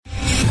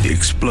The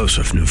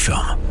explosive new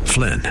film,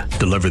 Flynn,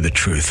 Deliver the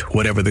Truth,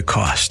 Whatever the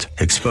Cost,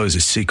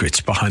 exposes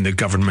secrets behind the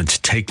government's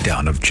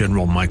takedown of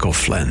General Michael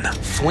Flynn.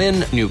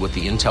 Flynn knew what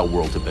the intel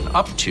world had been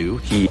up to.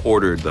 He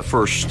ordered the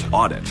first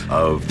audit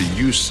of the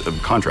use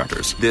of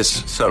contractors.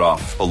 This set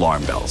off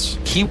alarm bells.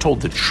 He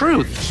told the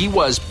truth. He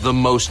was the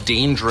most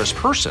dangerous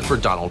person for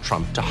Donald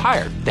Trump to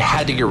hire. They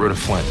had to get rid of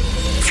Flynn.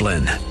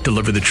 Flynn,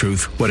 Deliver the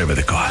Truth, Whatever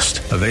the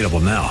Cost. Available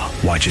now.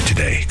 Watch it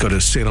today. Go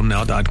to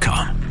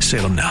salemnow.com.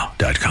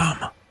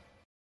 salemnow.com.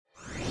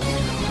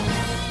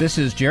 This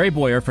is Jerry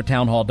Bowyer for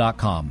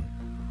townhall.com.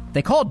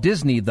 They call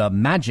Disney the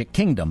Magic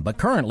Kingdom, but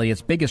currently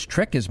its biggest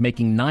trick is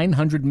making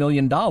 $900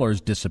 million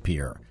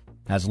disappear,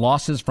 as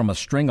losses from a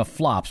string of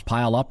flops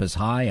pile up as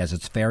high as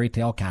its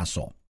Fairytale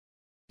castle.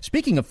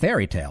 Speaking of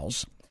fairy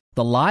tales,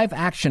 the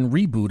live-action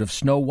reboot of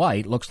Snow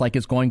White looks like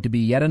it's going to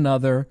be yet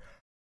another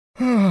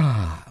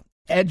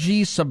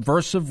edgy,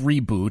 subversive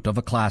reboot of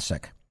a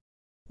classic.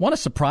 Want to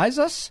surprise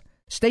us?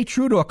 Stay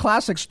true to a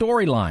classic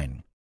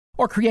storyline.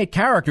 Or create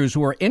characters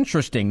who are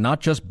interesting, not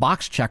just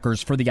box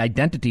checkers for the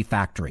identity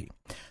factory.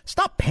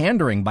 Stop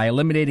pandering by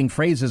eliminating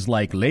phrases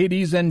like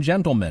ladies and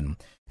gentlemen.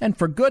 And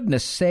for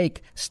goodness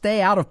sake, stay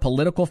out of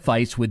political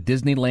fights with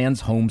Disneyland's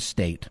home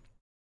state.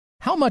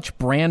 How much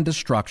brand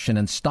destruction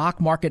and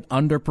stock market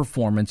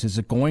underperformance is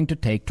it going to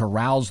take to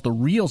rouse the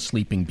real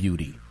Sleeping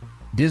Beauty,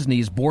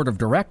 Disney's board of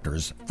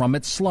directors, from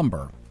its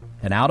slumber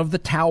and out of the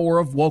tower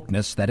of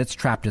wokeness that it's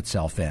trapped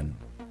itself in?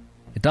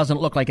 It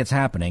doesn't look like it's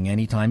happening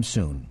anytime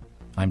soon.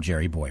 I'm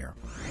Jerry Bowyer.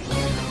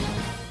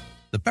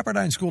 The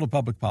Pepperdine School of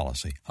Public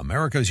Policy,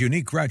 America's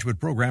unique graduate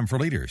program for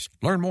leaders.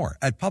 Learn more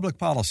at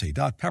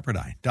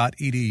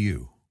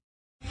publicpolicy.pepperdine.edu.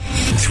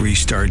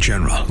 3-star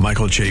General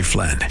Michael J.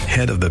 Flynn,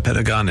 head of the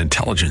Pentagon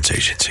Intelligence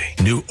Agency,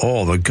 knew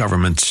all the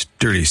government's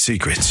dirty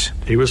secrets.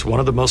 He was one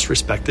of the most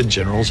respected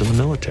generals in the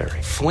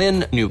military.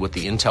 Flynn knew what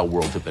the intel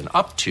world had been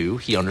up to.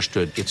 He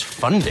understood its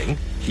funding.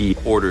 He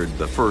ordered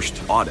the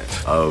first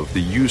audit of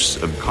the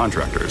use of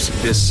contractors.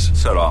 This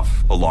set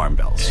off alarm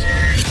bells.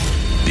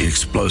 The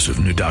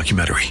explosive new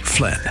documentary,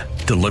 Flynn,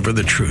 Deliver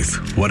the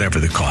Truth, Whatever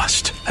the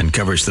Cost,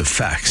 uncovers the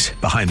facts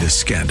behind this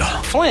scandal.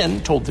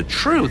 Flynn told the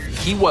truth.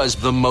 He was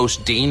the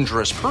most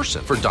dangerous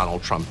person for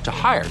Donald Trump to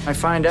hire. I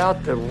find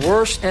out the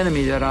worst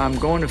enemy that I'm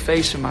going to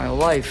face in my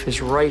life is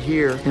right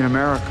here in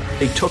America.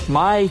 They took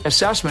my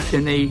assessment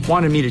and they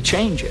wanted me to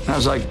change it. And I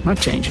was like, I'm not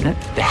changing it.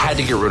 They had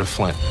to get rid of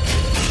Flynn.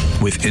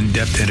 With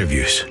in-depth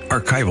interviews,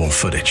 archival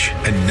footage,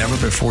 and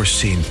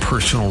never-before-seen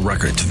personal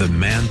records of the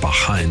man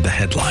behind the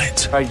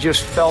headlines. I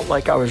just felt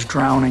like I was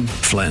drowning.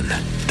 Flynn,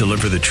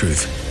 Deliver the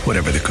Truth,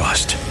 Whatever the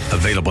Cost.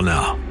 Available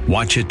now.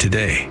 Watch it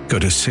today. Go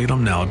to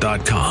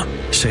salemnow.com.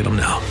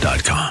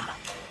 salemnow.com.